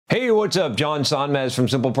Hey, what's up? John Sonmez from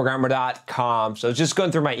SimpleProgrammer.com. So I was just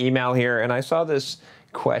going through my email here and I saw this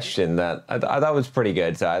question that I thought was pretty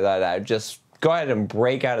good. So I thought I'd just go ahead and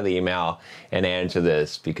break out of the email and answer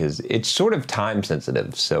this because it's sort of time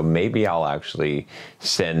sensitive. So maybe I'll actually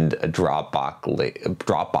send a Dropbox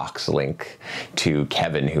link to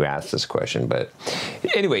Kevin who asked this question. But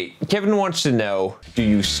anyway, Kevin wants to know, do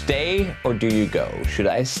you stay or do you go? Should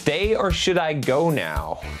I stay or should I go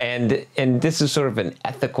now? And this is sort of an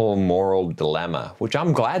ethical, moral dilemma, which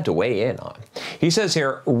I'm glad to weigh in on. He says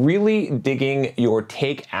here, really digging your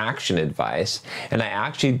take action advice, and I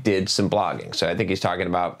actually did some blogging. So I think he's talking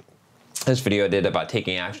about this video I did about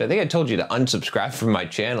taking action. I think I told you to unsubscribe from my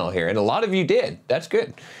channel here, and a lot of you did. That's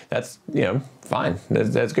good. That's, fine.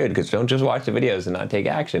 That's good, because don't just watch the videos and not take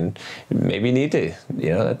action. Maybe you need to,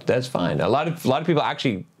 that's fine. A lot of people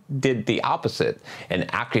actually did the opposite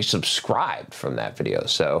and actually subscribed from that video.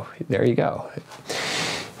 So there you go.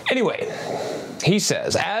 Anyway, he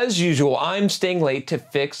says, as usual, I'm staying late to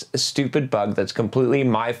fix a stupid bug that's completely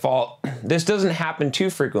my fault. This doesn't happen too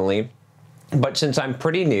frequently, but since I'm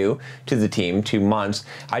pretty new to the team, 2 months,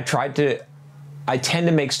 I tend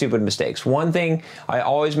to make stupid mistakes. One thing I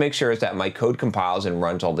always make sure is that my code compiles and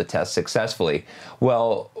runs all the tests successfully.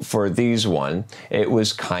 Well, for these one, it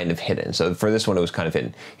was kind of hidden. So for this one, it was kind of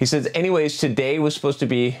hidden. He says, anyways, today was supposed to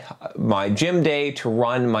be my gym day to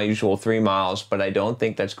run my usual 3 miles, but I don't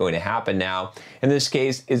think that's going to happen now. In this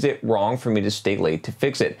case, is it wrong for me to stay late to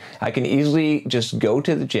fix it? I can easily just go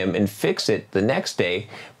to the gym and fix it the next day,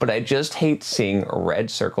 but I just hate seeing a red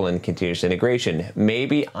circle in continuous integration.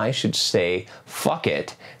 Maybe I should say, fuck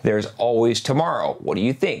it, there's always tomorrow. What do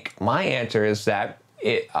you think? My answer is that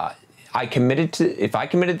if I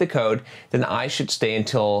committed the code, then I should stay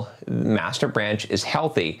until the master branch is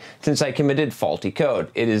healthy. Since I committed faulty code,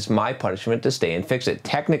 it is my punishment to stay and fix it.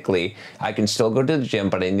 Technically, I can still go to the gym,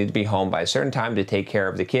 but I need to be home by a certain time to take care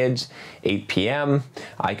of the kids. 8 p.m.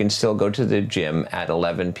 I can still go to the gym at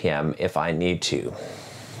 11 p.m. if I need to.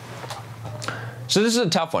 So this is a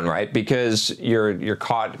tough one, right? Because you're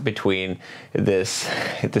caught between this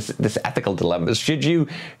ethical dilemma. Should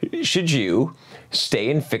you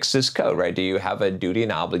stay and fix this code, right? Do you have a duty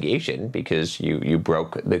and obligation because you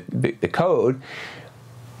broke the code,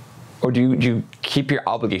 or do you keep your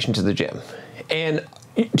obligation to the gym? And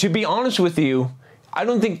to be honest with you, I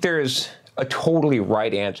don't think there's a totally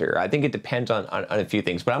right answer. I think it depends on a few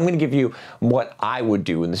things, but I'm going to give you what I would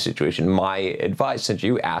do in this situation, my advice, since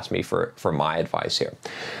you asked me for my advice here.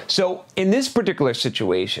 So in this particular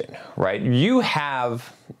situation, right, you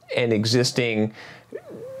have an existing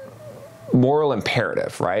moral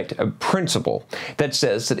imperative, right, a principle that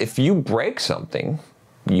says that if you break something,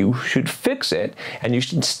 you should fix it, and you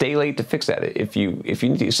should stay late to fix that if you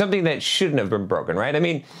need to. Something that shouldn't have been broken, right? I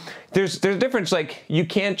mean, there's a difference. Like, you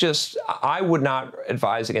can't just, I would not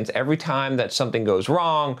advise against every time that something goes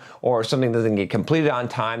wrong or something doesn't get completed on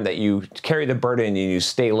time that you carry the burden and you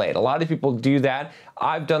stay late. A lot of people do that.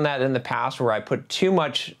 I've done that in the past where I put too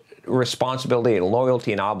much responsibility and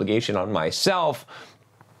loyalty and obligation on myself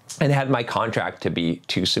and had my contract to be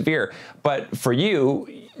too severe. But for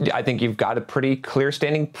you, I think you've got a pretty clear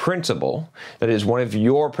standing principle that is one of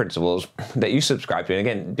your principles that you subscribe to. And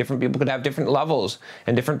again, different people could have different levels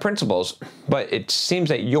and different principles, but it seems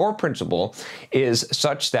that your principle is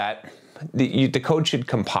such that the code should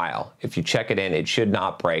compile. If you check it in, it should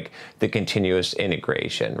not break the continuous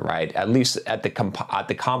integration, right? At least at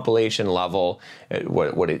the compilation level,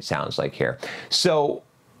 what it sounds like here. So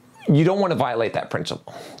you don't want to violate that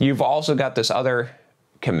principle. You've also got this other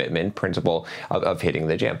commitment principle of hitting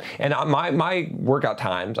the gym. And my workout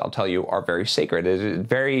times, I'll tell you, are very sacred.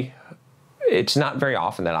 It's not very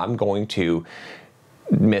often that I'm going to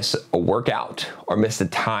miss a workout or miss the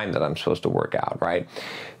time that I'm supposed to work out, right?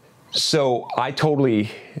 So I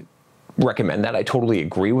totally recommend that. I totally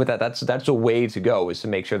agree with that. That's a way to go, is to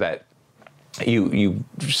make sure that you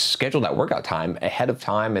schedule that workout time ahead of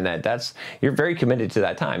time, and you're very committed to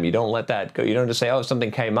that time. You don't let that go. You don't just say, oh,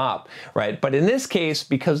 something came up, right? But in this case,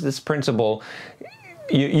 because this principle,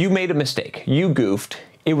 you made a mistake. You goofed.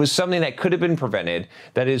 It was something that could have been prevented,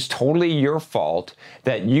 that is totally your fault,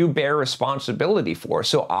 that you bear responsibility for.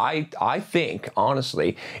 So I think,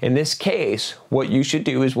 honestly, in this case, what you should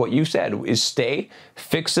do is what you said, is stay,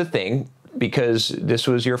 fix the thing, because this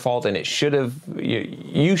was your fault and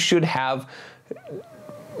you should have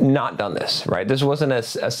not done this, right? This wasn't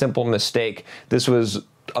a simple mistake. This was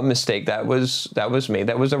a mistake that was made.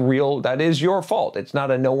 That is your fault. It's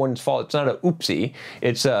not a no one's fault. It's not a oopsie.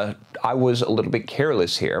 It's I was a little bit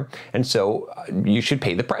careless here, and so you should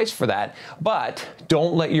pay the price for that. But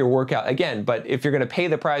don't let your workout, again, but if you're going to pay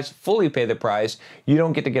the price, fully pay the price, you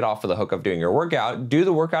don't get to get off of the hook of doing your workout. Do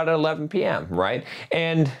the workout at 11 p.m., right?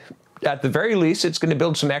 And at the very least, it's going to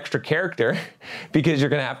build some extra character because you're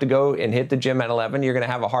going to have to go and hit the gym at 11. You're going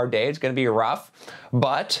to have a hard day. It's going to be rough,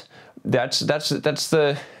 but that's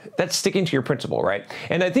sticking to your principle, right?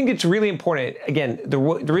 And I think it's really important. Again, the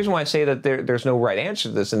reason why I say that there's no right answer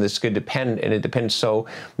to this, and this could depend, and it depends so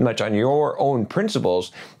much on your own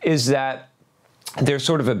principles, is that there's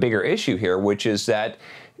sort of a bigger issue here, which is that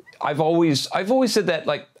I've always said that,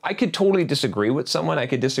 like, I could totally disagree with someone. I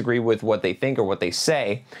could disagree with what they think or what they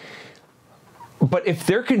say. But if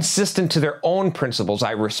they're consistent to their own principles,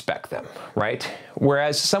 I respect them, right?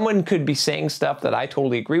 Whereas someone could be saying stuff that I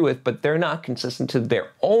totally agree with, but they're not consistent to their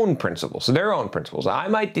own principles. I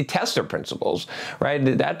might detest their principles, right?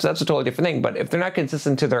 That's a totally different thing. But if they're not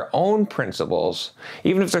consistent to their own principles,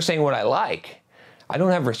 even if they're saying what I like, I don't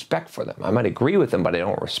have respect for them. I might agree with them, but I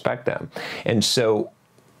don't respect them. And so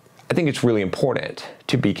I think it's really important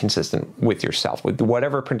to be consistent with yourself, with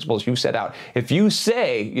whatever principles you set out. If you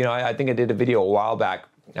say, you know, I think I did a video a while back,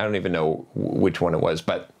 I don't even know which one it was,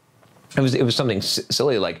 but it was something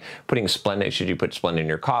silly like putting Splenda. Should you put Splenda in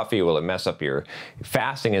your coffee? Will it mess up your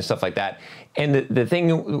fasting and stuff like that? And the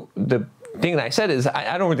thing that I said is,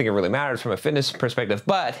 I don't think it really matters from a fitness perspective,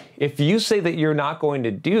 but if you say that you're not going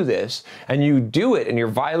to do this and you do it and you're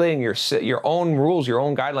violating your own rules, your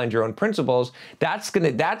own guidelines, your own principles,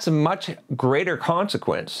 that's a much greater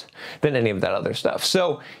consequence than any of that other stuff.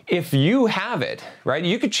 So if you have it, right,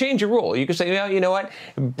 you could change your rule. You could say, well, you know what,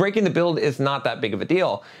 breaking the build is not that big of a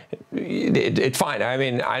deal. It's fine. I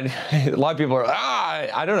mean, a lot of people are,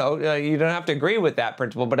 I don't know, you don't have to agree with that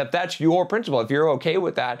principle, but if that's your principle, if you're okay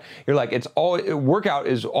with that, you're like, workout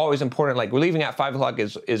is always important. Like, we're leaving at 5 o'clock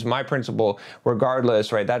is my principle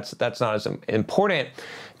regardless, right? That's not as important.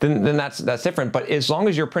 Then that's different. But as long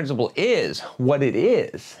as your principle is what it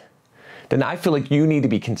is, then I feel like you need to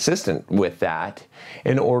be consistent with that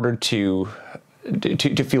in order to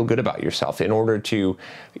feel good about yourself, in order to,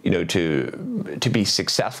 you know, to be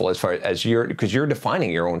successful as far as because you're defining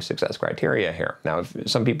your own success criteria here. Now, if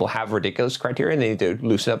some people have ridiculous criteria and they need to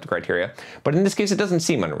loosen up the criteria, but in this case, it doesn't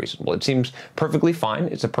seem unreasonable. It seems perfectly fine.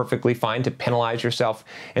 It's perfectly fine to penalize yourself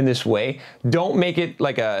in this way. Don't make it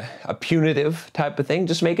like a punitive type of thing.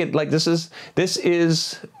 Just make it like this is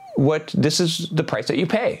the price that you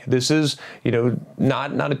pay. This is, you know,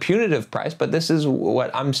 not a punitive price, but this is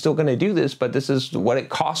what I'm still going to do this, but this is what it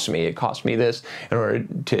costs me. It costs me this. In order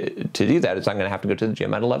to do that, I'm going to have to go to the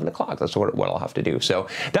gym at 11 o'clock. That's what I'll have to do. So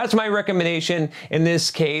that's my recommendation in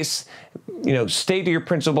this case. You know, stay to your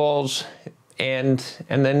principles, and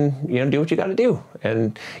then, you know, do what you got to do,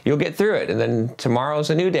 and you'll get through it. And then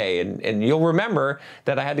tomorrow's a new day, and you'll remember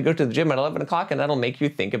that I had to go to the gym at 11 o'clock, and that'll make you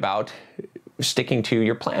think about sticking to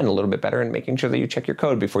your plan a little bit better and making sure that you check your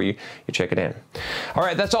code before you check it in. All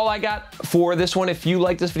right, that's all I got for this one. If you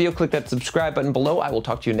like this video, click that subscribe button below. I will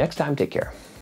talk to you next time. Take care.